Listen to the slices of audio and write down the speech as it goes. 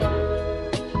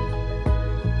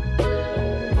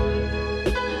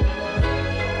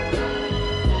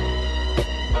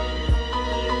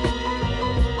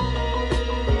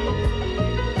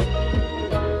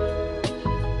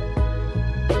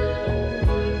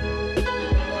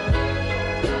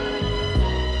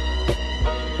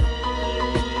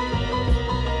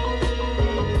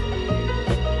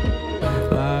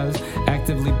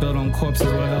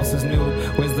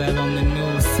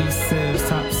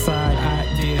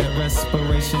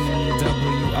respiration in the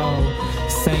WO.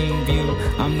 Same view,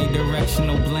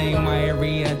 omnidirectional blame, my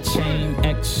area chain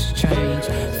exchange.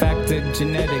 Factor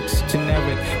genetics,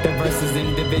 generic, diverse as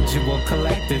individual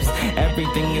collectives.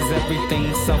 Everything is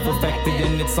everything, self-affected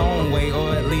in its own way,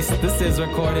 or at least this is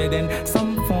recorded in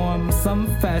some form, some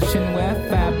fashion, where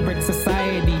fabric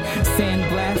society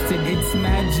sandblasted its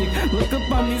magic. Look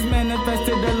upon these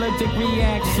manifested allergic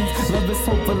reactions. Love is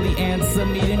hopefully answer,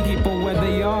 meeting people where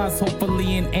they are is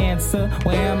hopefully an answer.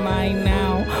 Where am I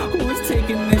now? Who is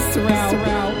taking this route?